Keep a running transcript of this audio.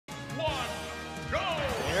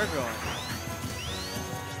they're going.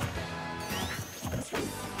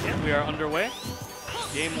 And we are underway.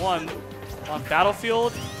 Game 1 on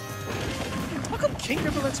Battlefield. How come King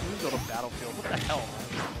never lets me go to Battlefield? What the hell,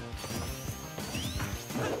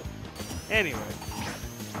 man? Anyway.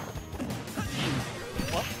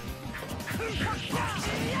 What?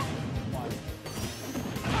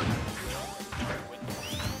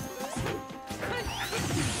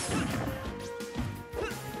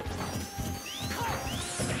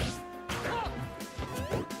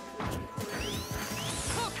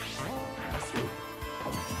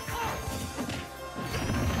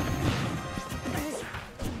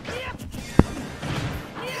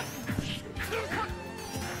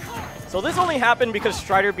 So this only happened because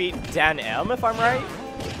Stryder beat Dan M, if I'm right?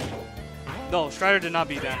 No, Stryder did not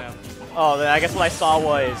beat Dan M. Oh, then I guess what I saw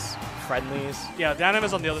was friendlies. Yeah, Dan M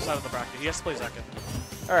is on the other side of the bracket. He has to play second.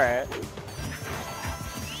 Alright.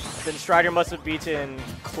 Then Stryder must have beaten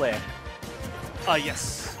Click.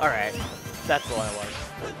 Yes. Alright. That's the one it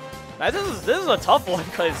was. Now, this is a tough one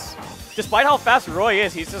because despite how fast Roy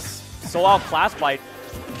is, he's just so outclassed by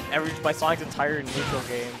Sonic's entire neutral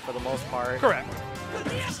game for the most part. Correct.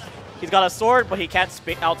 He's got a sword, but he can't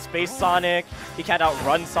outspace Sonic. He can't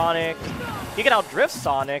outrun Sonic. He can outdrift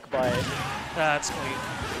Sonic, but... That's clean.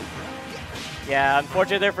 Yeah,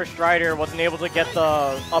 unfortunately there for Stryder, wasn't able to get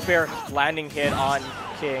the up air landing hit on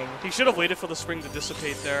King. He should have waited for the spring to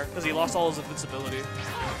dissipate there, because he lost all his invincibility.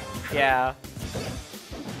 Yeah.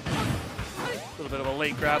 A little bit of a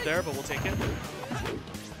late grab there, but we'll take it.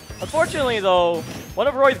 Unfortunately, though, one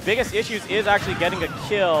of Roy's biggest issues is actually getting a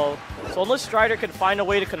kill. So unless Stryder can find a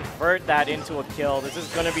way to convert that into a kill, this is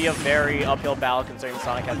going to be a very uphill battle considering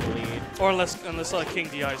Sonic has the lead. Or unless King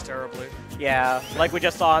DIs terribly. Yeah, like we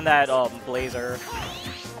just saw on that Blazer.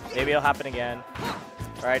 Maybe it'll happen again.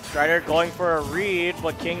 Alright, Stryder going for a read,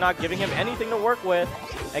 but King not giving him anything to work with.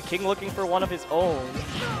 And King looking for one of his own.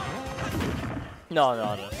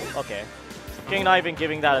 No. Okay. King not even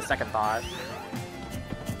giving that a second thought.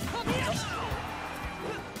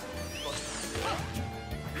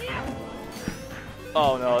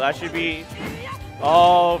 Oh no, that should be...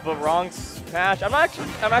 Oh, but wrong smash. I'm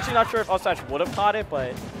actually not sure if up smash would have caught it,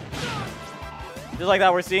 but... Just like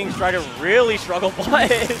that, we're seeing Stryder really struggle, but...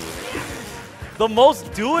 the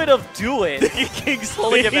most do it of do it. King's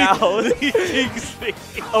pulling him out.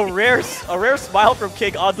 a rare smile from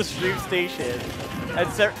King on the stream station. And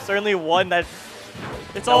certainly one that...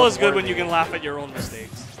 It's always good when you can laugh at your own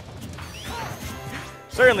mistakes.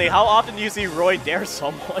 Certainly, how often do you see Roy dare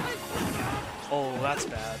someone? Oh, that's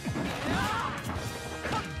bad.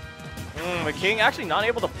 But King actually not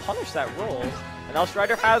able to punish that roll. And now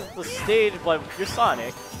Stryder has the stage, but you're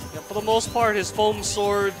Sonic. Yeah, for the most part, his foam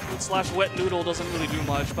sword / wet noodle doesn't really do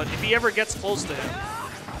much, but if he ever gets close to him,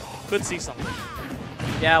 could see something.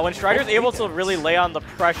 Yeah, when Stryder's able to really lay on the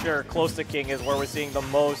pressure close to King is where we're seeing the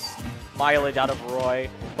most mileage out of Roy.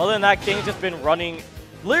 Other than that, King's just been running,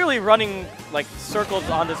 literally running like circles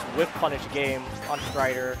on this whiff punish game on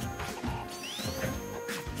Stryder.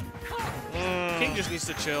 King just needs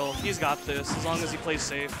to chill. He's got this, as long as he plays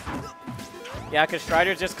safe. Yeah, because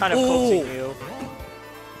Stryder's just kind of coaxing you.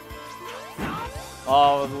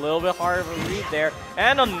 Oh, a little bit hard of a read there.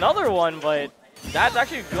 And another one, but that's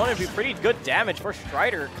actually going to be pretty good damage for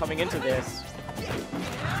Stryder coming into this.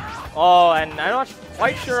 Oh, and I'm not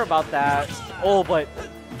quite sure about that. Oh, but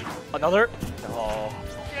another? Oh.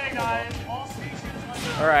 Okay, guys.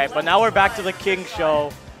 Alright, but now we're back to the King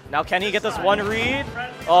show. Now can he get this one read?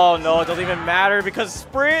 Oh no, it doesn't even matter because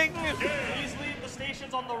Spring! Please leave the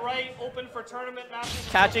stations on the right open for tournament matches.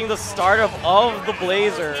 Catching the startup of the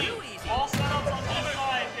Blazer. All setups on this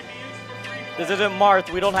side can be used for free. This isn't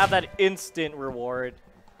Marth, we don't have that instant reward.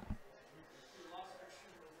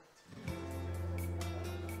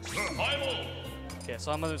 Okay,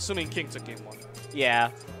 so I'm assuming King took game 1.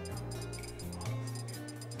 Yeah.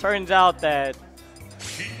 Turns out that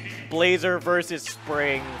Blazer versus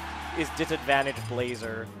Spring is disadvantaged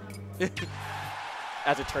Blazer.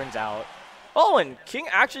 As it turns out. Oh, and King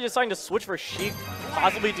actually deciding to switch for Sheik,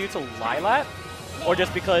 possibly due to Lilat? Or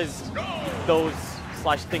just because those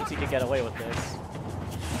thinks he could get away with this.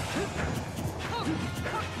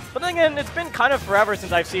 But then again, it's been kind of forever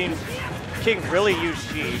since I've seen King really use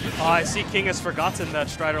Sheik. I see King has forgotten that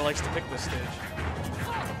Stryder likes to pick this stage.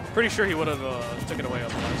 Pretty sure he would have took it away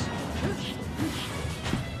otherwise.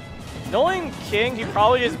 Knowing King, he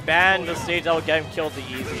probably just banned the stage that would get him killed the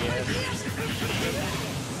easiest.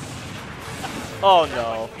 Oh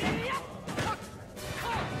no.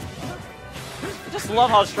 I just love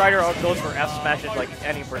how Stryder goes for F smashes like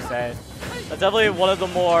any percent. That's definitely one of the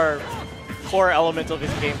more core element of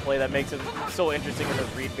his gameplay that makes him so interesting as a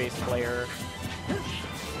read-based player.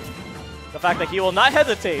 The fact that he will not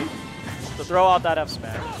hesitate to throw out that F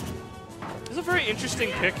smash. It's a very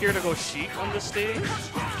interesting pick here to go Sheik on this stage.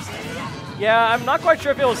 Yeah, I'm not quite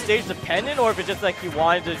sure if it was stage dependent or if it's just like he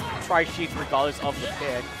wanted to try Sheik regardless of the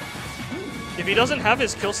pick. If he doesn't have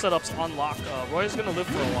his kill setups on lock, Roy is going to live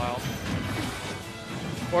for a while.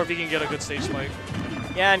 Or if he can get a good stage spike.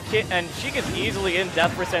 Yeah, and Sheik is easily in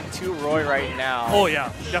death percent to Roy right now. Oh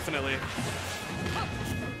yeah, definitely.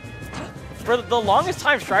 For the longest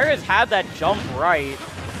time, Stryder has had that jump right,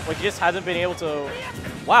 but he just hasn't been able to...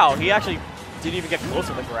 Wow, he actually didn't even get close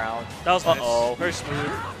to the ground. That was nice. Very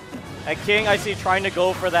smooth. And King, I see, trying to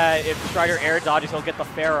go for that. If Stryder air dodges, he'll get the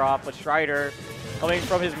fair off, but Stryder, coming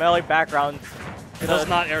from his melee background, does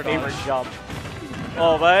not air dodge. Favorite jump.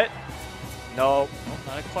 Oh, but... Nope.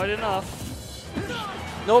 Not quite enough.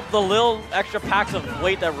 Nope, the little extra packs of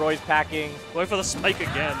weight that Roy's packing. Going for the spike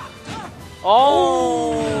again.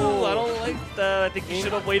 Oh! I don't like that. I think he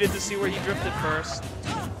should have waited to see where he drifted first.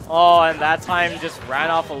 Oh, and that time just ran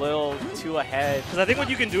off a little too ahead. Because I think what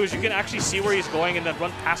you can do is you can actually see where he's going and then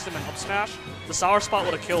run past him and up smash. The sour spot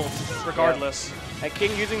would have killed regardless. Yeah. And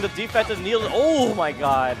King using the defensive needle. Oh my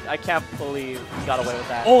god. I can't believe he got away with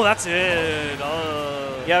that. Oh, that's it.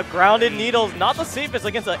 Yeah, grounded needles. Not the safest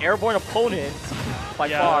against an airborne opponent by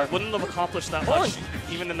far. Wouldn't have accomplished that much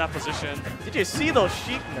even in that position. Did you see those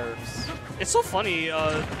Sheik nerfs? It's so funny.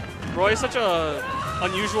 Roy is such a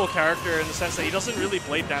unusual character in the sense that he doesn't really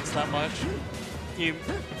blade dance that much. He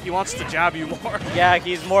wants to jab you more. Yeah,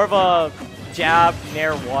 he's more of a jab,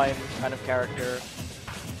 nair one kind of character,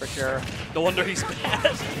 for sure. No wonder he's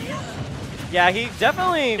bad. Yeah, he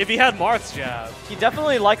definitely... If he had Marth's jab. He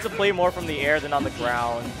definitely likes to play more from the air than on the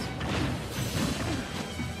ground.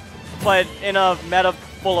 But in a meta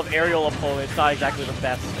full of aerial opponents, not exactly the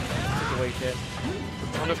best situation.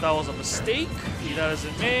 I wonder if that was a mistake. Be that as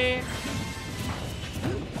it may.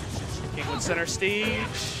 King with center stage.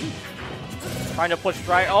 Trying to push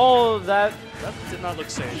Stryder. Oh, that did not look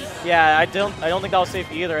safe. Yeah, I don't think that was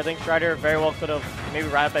safe either. I think Stryder very well could have maybe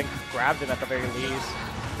ran up and grabbed him at the very least.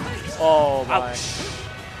 Oh my. Ouch.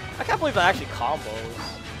 I can't believe that actually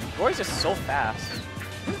combos. Roy's just so fast.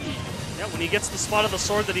 Yeah, when he gets the spot of the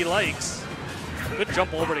sword that he likes. Good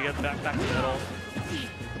jump over to get back to the middle.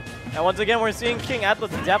 And once again, we're seeing King at the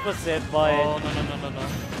deficit, but... Oh, no.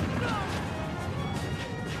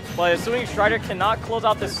 But assuming Stryder cannot close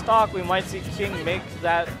out this stock, we might see King make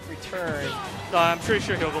that return. I'm pretty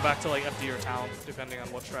sure he'll go back to like FD or Town, depending on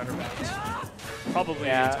what Stryder bans. Probably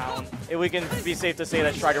Town. If we can be safe to say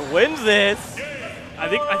that Stryder wins this. I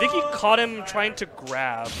think he caught him trying to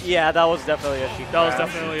grab. Yeah, that was definitely a cheap grab. That was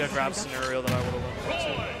definitely a grab scenario that I would have went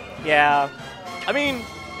to. Yeah. I mean,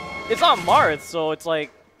 it's not Marth, so it's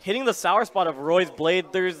like hitting the sour spot of Roy's blade,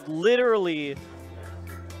 there's literally...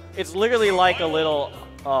 It's literally like a little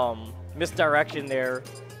misdirection there.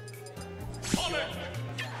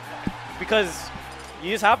 Because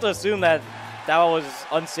you just have to assume that that was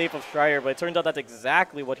unsafe of Stryder, but it turns out that's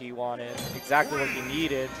exactly what he wanted, exactly what he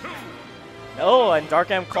needed. Oh, and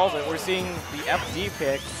DarkM calls it. We're seeing the FD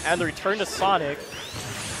pick and the return to Sonic,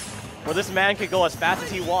 where this man could go as fast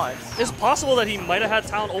as he wants. It's possible that he might have had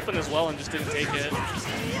Town open as well and just didn't take it.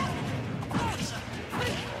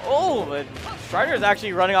 Oh, but Stryder is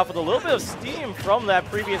actually running off with a little bit of steam from that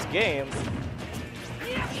previous game.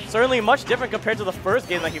 Certainly much different compared to the first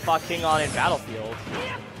game that he fought King on in Battlefield.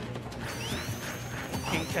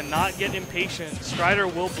 King cannot get impatient.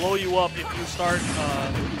 Stryder will blow you up if you start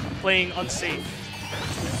playing unsafe.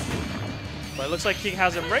 But it looks like King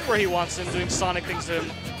has him right where he wants him, doing Sonic things to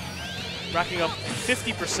him, racking up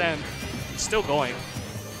 50%. Still going.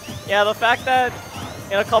 Yeah, the fact that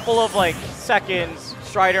in a couple of like seconds,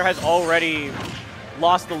 Stryder has already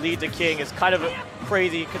lost the lead to King is kind of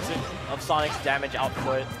crazy considering of Sonic's damage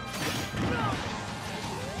output.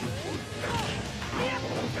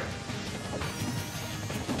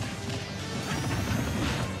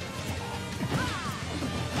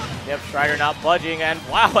 Yep, Stryder not budging, and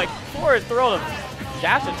wow, like forward throw the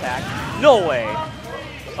dash attack. No way.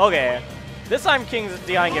 Okay, this time King's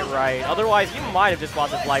DIing it right. Otherwise, he might have just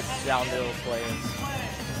lost his life down to those flames.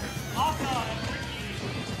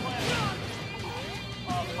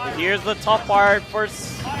 Here's the tough part for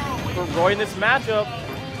Roy in this matchup.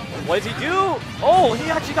 What does he do? Oh, he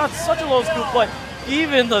actually got such a low scoop, but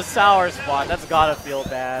even the sour spot, that's gotta feel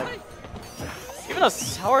bad. Even a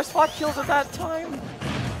sour spot kills at that time?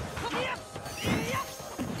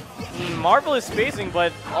 Marvelous spacing,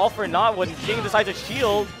 but all for naught when King decides to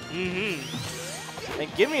shield.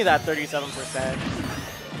 And give me that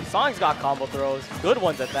 37%. Sonic's got combo throws, good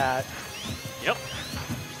ones at that. Yep.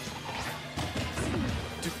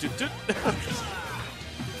 Doot, doot, doot.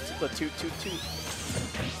 The toot toot toot.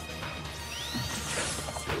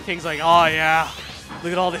 King's like, oh yeah,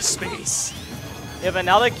 look at all this space. Yeah, but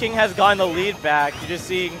now that King has gotten the lead back, you're just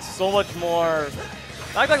seeing so much more,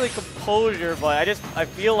 not exactly composure, but I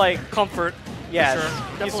feel like Comfort. yes, Sure.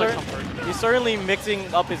 Definitely comfort. He's certainly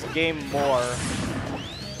mixing up his game more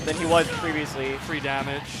than he was previously. Free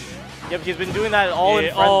damage. Yep, he's been doing that all in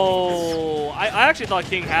friendlies. Oh, I actually thought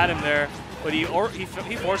King had him there, but he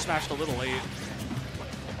force smashed a little late.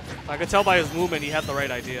 I could tell by his movement he had the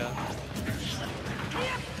right idea.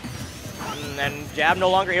 And jab no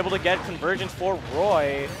longer able to get conversions for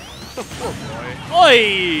Roy. Poor boy.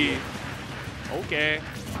 Oi! Okay.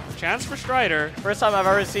 Chance for Stryder. First time I've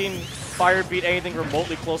ever seen Fire beat anything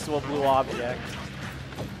remotely close to a blue object.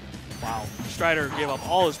 Wow. Stryder gave up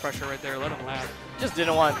all his pressure right there. Let him land. Just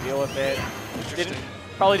didn't want to deal with it. Interesting.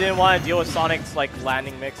 Probably didn't want to deal with Sonic's like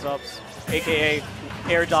landing mix-ups, aka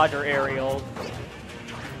air dodge or aerial.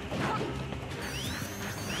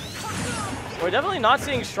 We're definitely not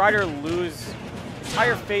seeing Stryder lose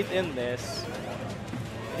entire faith in this.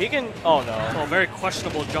 He can. Oh no. Oh, very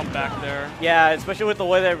questionable jump back there. Yeah, especially with the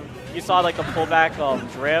way that you saw like the pullback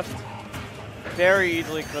drift. Very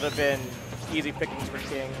easily could have been easy pickings for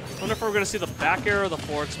King. I wonder if we're going to see the back air or the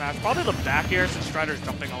forward smash. Probably the back air since Stryder's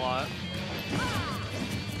jumping a lot.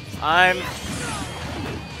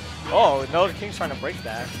 Oh, no, King's trying to break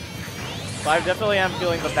that. So I definitely am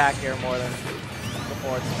feeling the back air more than the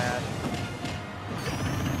forward smash.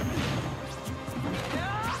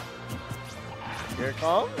 Here it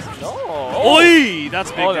comes. No. Oh. Oi!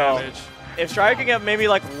 That's big damage. If Stryder can get maybe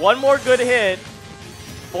like one more good hit,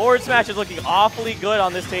 forward smash is looking awfully good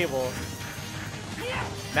on this table.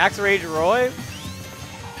 Max Rage Roy.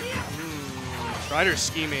 Stryder's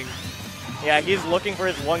scheming. Yeah, he's looking for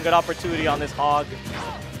his one good opportunity on this hog.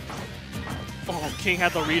 Oh, King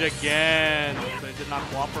had the read again, but it did not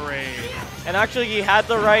cooperate. And actually, he had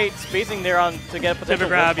the right spacing there on to get potential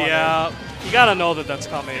grab, whip on yeah. it. You gotta know that that's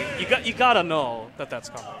coming. You gotta know that that's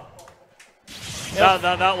coming. Yep.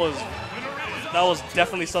 That was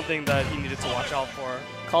definitely something that he needed to watch out for.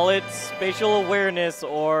 Call it spatial awareness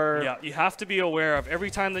or... Yeah, you have to be aware of every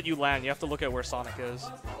time that you land, you have to look at where Sonic is.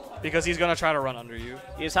 Because he's gonna try to run under you.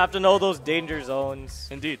 You just have to know those danger zones.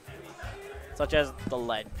 Indeed. Such as the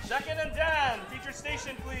ledge. Second and Dan, feature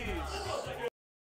station please.